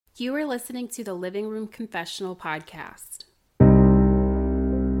You are listening to the Living Room Confessional podcast.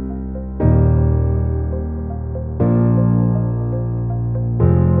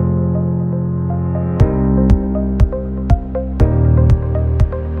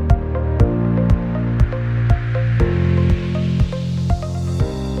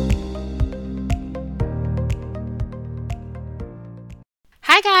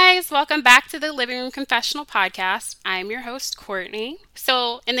 Hi guys, welcome back to the Living Room Confessional podcast. I'm your host, Courtney.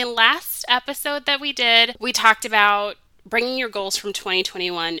 So in the last episode that we did, we talked about bringing your goals from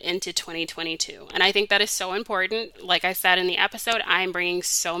 2021 into 2022. And I think that is so important. Like I said in the episode, I'm bringing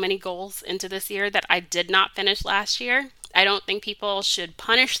so many goals into this year that I did not finish last year. I don't think people should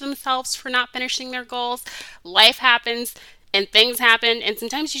punish themselves for not finishing their goals. Life happens. And things happen, and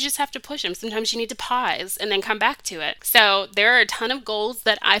sometimes you just have to push them. Sometimes you need to pause and then come back to it. So there are a ton of goals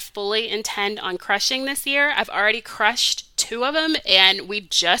that I fully intend on crushing this year. I've already crushed 2 of them, and we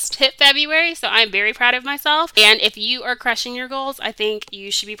just hit February, so I'm very proud of myself. And if you are crushing your goals, I think you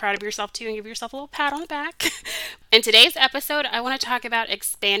should be proud of yourself too and give yourself a little pat on the back. In today's episode, I want to talk about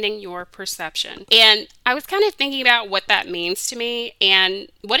expanding your perception. And I was kind of thinking about what that means to me, and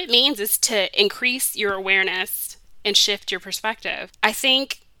what it means is to increase your awareness and shift your perspective. I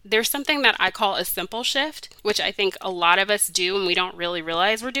think there's something that I call a simple shift, which I think a lot of us do and we don't really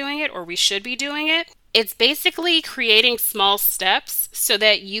realize we're doing it, or we should be doing it. It's basically creating small steps so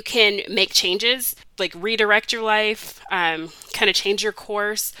that you can make changes, like redirect your life, kind of change your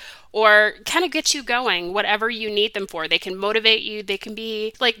course, or kind of get you going, whatever you need them for. They can motivate you. They can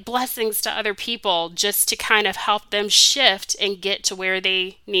be like blessings to other people just to kind of help them shift and get to where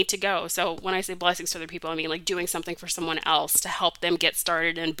they need to go. So when I say blessings to other people, I mean like doing something for someone else to help them get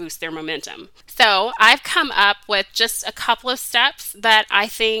started and boost their momentum. So I've come up with just a couple of steps that I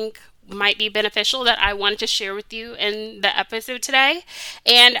think might be beneficial that I wanted to share with you in the episode today.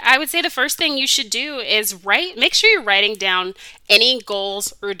 And I would say the first thing you should do is make sure you're writing down any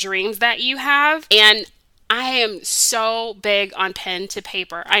goals or dreams that you have. And I am so big on pen to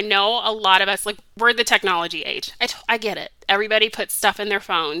paper. I know a lot of us, like, we're the technology age. I get it. Everybody puts stuff in their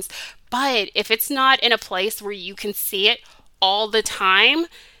phones. But if it's not in a place where you can see it all the time,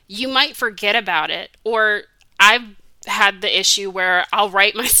 you might forget about it. Or I've had the issue where I'll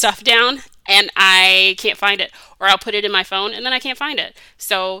write my stuff down and I can't find it, or I'll put it in my phone and then I can't find it.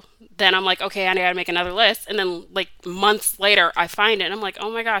 So then I'm like, okay, I gotta make another list. And then like months later, I find it and I'm like, oh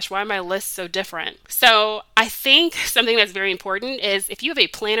my gosh, why are my lists so different? So I think something that's very important is if you have a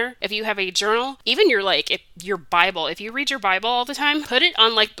planner, if you have a journal, even your Bible, if you read your Bible all the time, put it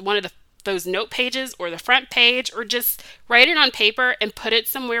on like one of those note pages or the front page, or just write it on paper and put it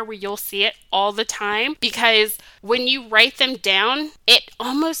somewhere where you'll see it all the time. Because when you write them down, it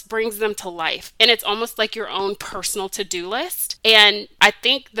almost brings them to life. And it's almost like your own personal to-do list. And I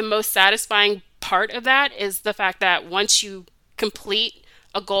think the most satisfying part of that is the fact that once you complete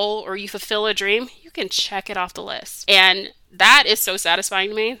a goal or you fulfill a dream, you can check it off the list. And that is so satisfying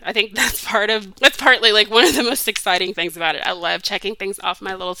to me. I think that's partly like one of the most exciting things about it. I love checking things off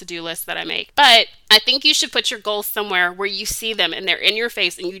my little to-do list that I make. But I think you should put your goals somewhere where you see them and they're in your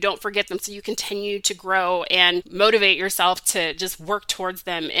face and you don't forget them, so you continue to grow and motivate yourself to just work towards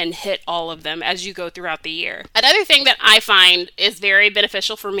them and hit all of them as you go throughout the year. Another thing that I find is very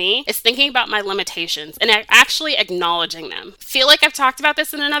beneficial for me is thinking about my limitations and actually acknowledging them. Feel like I've talked about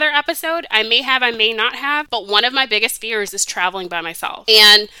this in another episode. I may have, I may not have, but one of my biggest fears is traveling by myself.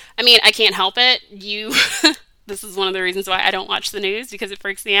 And I mean, I can't help it. This is one of the reasons why I don't watch the news, because it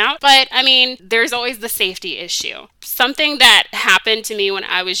freaks me out. But I mean, there's always the safety issue. Something that happened to me when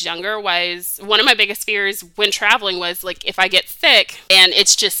I was younger was one of my biggest fears when traveling was like, if I get sick and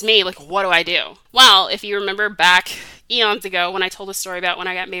it's just me, like, what do I do? Well, if you remember back eons ago when I told a story about when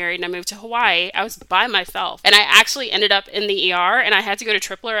I got married and I moved to Hawaii, I was by myself. And I actually ended up in the ER and I had to go to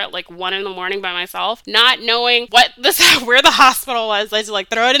Tripler at like 1 a.m. by myself, not knowing where the hospital was. I just like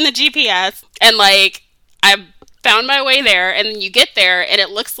throw it in the GPS and like I found my way there, and then you get there and it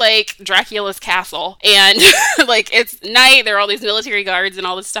looks like Dracula's castle, and like it's night, there are all these military guards and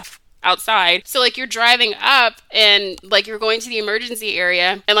all this stuff outside. So like you're driving up and like you're going to the emergency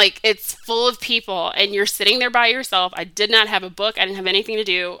area and like it's full of people and you're sitting there by yourself. I did not have a book. I didn't have anything to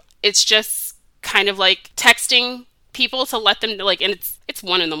do. It's just kind of like texting people to let them like, and it's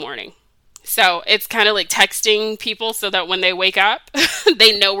 1 a.m. So it's kind of like texting people so that when they wake up,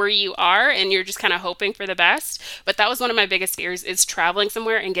 they know where you are and you're just kind of hoping for the best. But that was one of my biggest fears, is traveling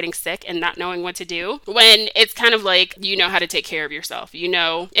somewhere and getting sick and not knowing what to do, when it's kind of like, you know how to take care of yourself. You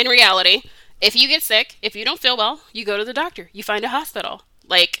know, in reality, if you get sick, if you don't feel well, you go to the doctor, you find a hospital.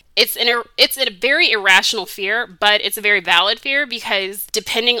 Like, it's a very irrational fear, but it's a very valid fear because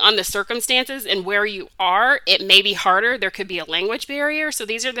depending on the circumstances and where you are, it may be harder. There could be a language barrier. So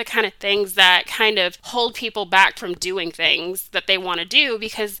these are the kind of things that kind of hold people back from doing things that they want to do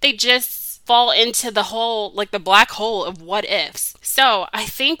because they just fall into the hole, like the black hole of what ifs. So I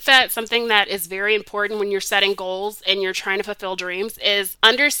think that something that is very important when you're setting goals and you're trying to fulfill dreams is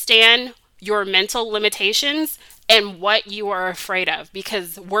understand your mental limitations and what you are afraid of,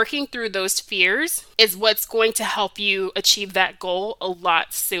 because working through those fears is what's going to help you achieve that goal a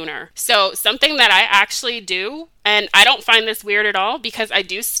lot sooner. So something that I actually do, and I don't find this weird at all because I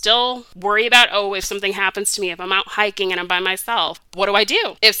do still worry about, if something happens to me, if I'm out hiking and I'm by myself, what do I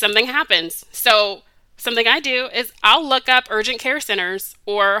do if something happens? So something I do is I'll look up urgent care centers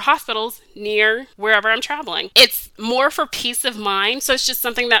or hospitals near wherever I'm traveling. It's more for peace of mind. So it's just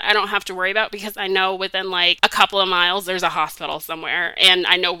something that I don't have to worry about because I know within like a couple of miles, there's a hospital somewhere and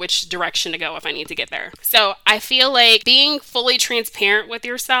I know which direction to go if I need to get there. So I feel like being fully transparent with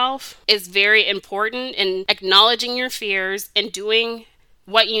yourself is very important, and acknowledging your fears and doing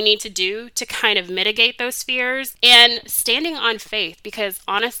what you need to do to kind of mitigate those fears and standing on faith, because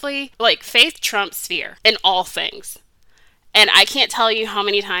honestly, like, faith trumps fear in all things. And I can't tell you how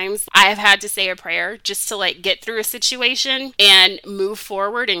many times I have had to say a prayer just to like get through a situation and move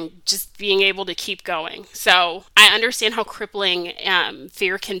forward and just being able to keep going. So I understand how crippling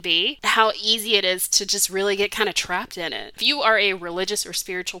fear can be, how easy it is to just really get kind of trapped in it. If you are a religious or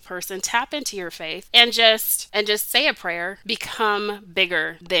spiritual person, tap into your faith and just say a prayer. Become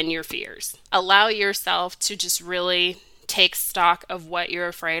bigger than your fears. Allow yourself to just really take stock of what you're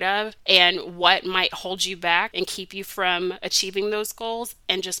afraid of and what might hold you back and keep you from achieving those goals,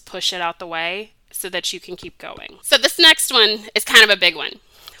 and just push it out the way so that you can keep going. So this next one is kind of a big one.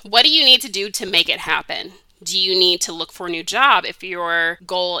 What do you need to do to make it happen? Do you need to look for a new job if your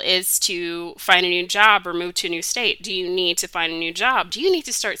goal is to find a new job or move to a new state? Do you need to find a new job? Do you need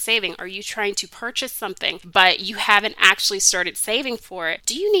to start saving? Are you trying to purchase something, but you haven't actually started saving for it?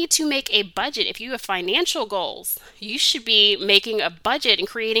 Do you need to make a budget? If you have financial goals, you should be making a budget and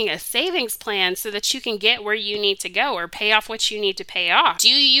creating a savings plan so that you can get where you need to go or pay off what you need to pay off. Do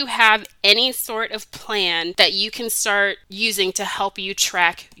you have any sort of plan that you can start using to help you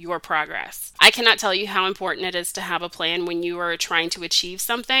track your progress? I cannot tell you how important it is to have a plan when you are trying to achieve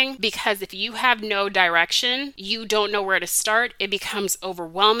something, because if you have no direction, you don't know where to start, it becomes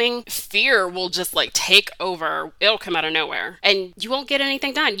overwhelming. Fear will just like take over. It'll come out of nowhere and you won't get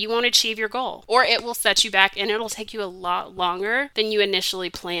anything done. You won't achieve your goal, or it will set you back and it'll take you a lot longer than you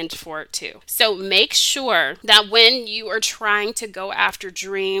initially planned for it to. So make sure that when you are trying to go after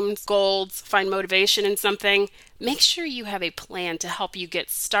dreams, goals, find motivation in something, make sure you have a plan to help you get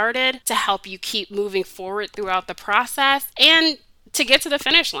started, to help you keep moving forward throughout the process, and to get to the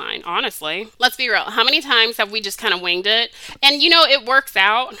finish line, honestly. Let's be real. How many times have we just kind of winged it? And it works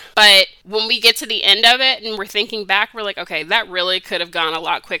out, but when we get to the end of it and we're thinking back, we're like, okay, that really could have gone a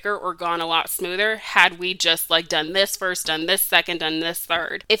lot quicker or gone a lot smoother had we just like done this first, done this second, done this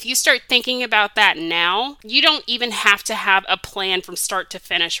third. If you start thinking about that now, you don't even have to have a plan from start to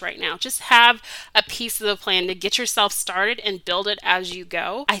finish right now. Just have a piece of the plan to get yourself started and build it as you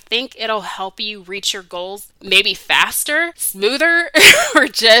go. I think it'll help you reach your goals maybe faster, smoother, or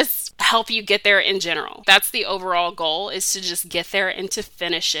just help you get there in general. That's the overall goal, is to just get there and to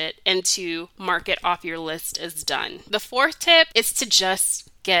finish it and to mark it off your list as done. The fourth tip is to just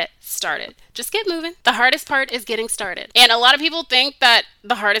get started. Just get moving. The hardest part is getting started. And a lot of people think that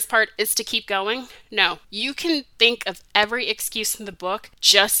the hardest part is to keep going. No, you can think of every excuse in the book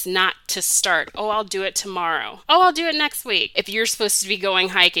just not to start. Oh, I'll do it tomorrow. Oh, I'll do it next week. If you're supposed to be going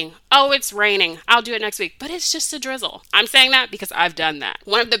hiking, oh, it's raining, I'll do it next week. But it's just a drizzle. I'm saying that because I've done that.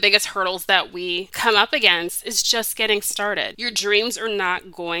 One of the biggest hurdles that we come up against is just getting started. Your dreams are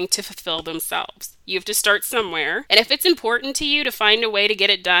not going to fulfill themselves. You have to start somewhere. And if it's important to you to find a way to get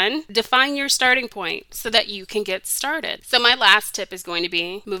it done, define your starting point so that you can get started. So my last tip is going to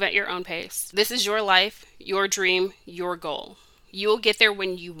be move at your own pace. This is your life, your dream, your goal. You will get there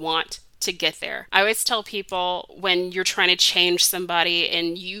when you want to get there. I always tell people, when you're trying to change somebody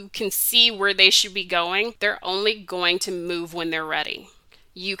and you can see where they should be going, they're only going to move when they're ready.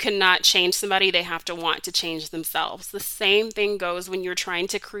 You cannot change somebody. They have to want to change themselves. The same thing goes when you're trying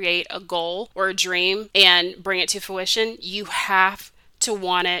to create a goal or a dream and bring it to fruition. You have to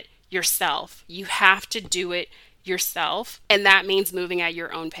want it yourself. You have to do it yourself. And that means moving at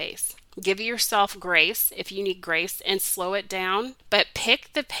your own pace. Give yourself grace if you need grace, and slow it down, but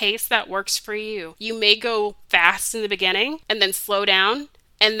pick the pace that works for you. You may go fast in the beginning and then slow down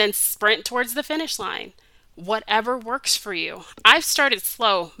and then sprint towards the finish line. whatever works for you. I've started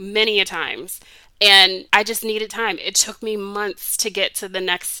slow many a times, and I just needed time. It took me months to get to the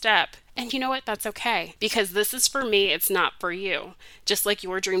next step. And you know what? That's okay, because this is for me. It's not for you. Just like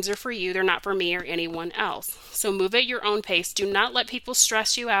your dreams are for you, they're not for me or anyone else. So move at your own pace. Do not let people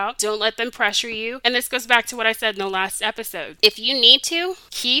stress you out. Don't let them pressure you. And this goes back to what I said in the last episode. If you need to,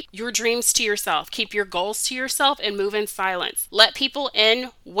 keep your dreams to yourself. Keep your goals to yourself and move in silence. Let people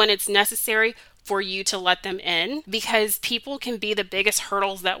in when it's necessary for you to let them in, because people can be the biggest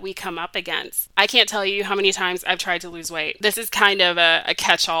hurdles that we come up against. I can't tell you how many times I've tried to lose weight. This is kind of a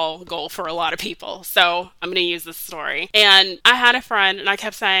catch-all goal for a lot of people. So I'm going to use this story. And I had a friend and I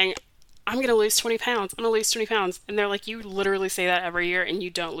kept saying, I'm going to lose 20 pounds. I'm going to lose 20 pounds. And they're like, you literally say that every year and you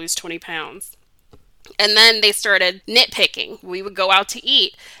don't lose 20 pounds. And then they started nitpicking. We would go out to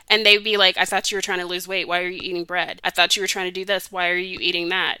eat and they'd be like, I thought you were trying to lose weight. Why are you eating bread? I thought you were trying to do this. Why are you eating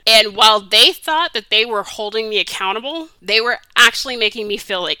that? And while they thought that they were holding me accountable, they were actually making me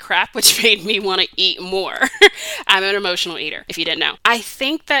feel like crap, which made me want to eat more. I'm an emotional eater, if you didn't know. I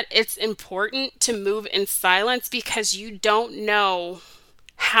think that it's important to move in silence because you don't know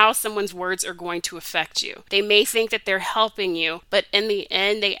how someone's words are going to affect you. They may think that they're helping you, but in the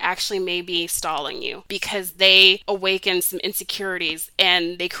end, they actually may be stalling you because they awaken some insecurities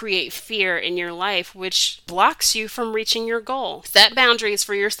and they create fear in your life, which blocks you from reaching your goal. Set boundaries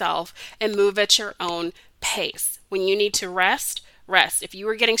for yourself and move at your own pace. When you need to rest, rest. If you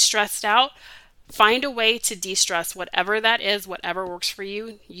are getting stressed out, find a way to de-stress, whatever that is, whatever works for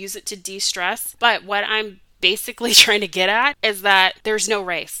you, use it to de-stress. But what I'm basically trying to get at is that there's no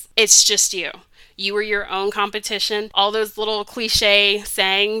race. It's just you. You are your own competition. All those little cliche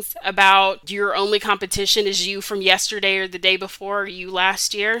sayings about your only competition is you from yesterday or the day before or you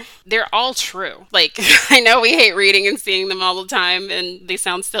last year, they're all true. Like, I know we hate reading and seeing them all the time and they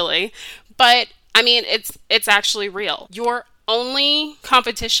sound silly, but I mean, it's actually real. Your only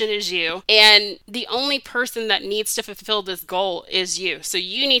competition is you, and the only person that needs to fulfill this goal is you. So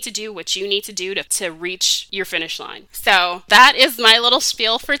you need to do what you need to do to reach your finish line. So that is my little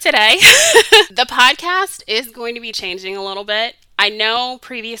spiel for today. The podcast is going to be changing a little bit. I know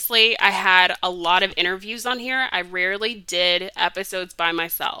previously I had a lot of interviews on here. I rarely did episodes by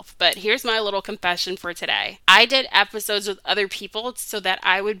myself, but here's my little confession for today. I did episodes with other people so that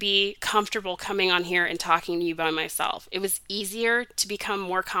I would be comfortable coming on here and talking to you by myself. It was easier to become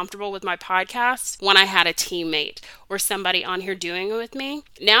more comfortable with my podcast when I had a teammate or somebody on here doing it with me.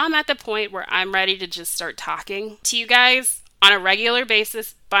 Now I'm at the point where I'm ready to just start talking to you guys on a regular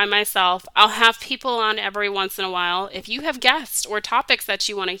basis by myself. I'll have people on every once in a while. If you have guests or topics that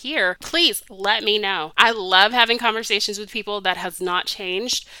you want to hear, please let me know. I love having conversations with people. That has not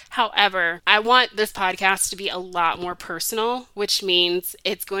changed. However, I want this podcast to be a lot more personal, which means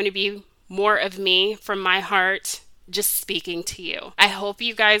it's going to be more of me from my heart, just speaking to you. I hope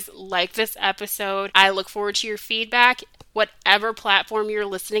you guys like this episode. I look forward to your feedback. Whatever platform you're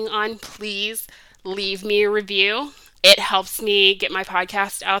listening on, please leave me a review. It helps me get my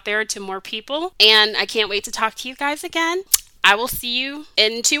podcast out there to more people. And I can't wait to talk to you guys again. I will see you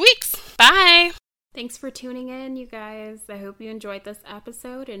in 2 weeks. Bye. Thanks for tuning in, you guys. I hope you enjoyed this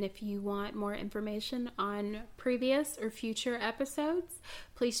episode. And if you want more information on previous or future episodes,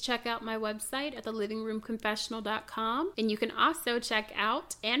 please check out my website at thelivingroomconfessional.com. And you can also check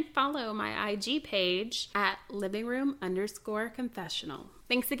out and follow my IG page at livingroom_confessional.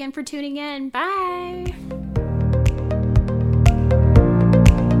 Thanks again for tuning in. Bye.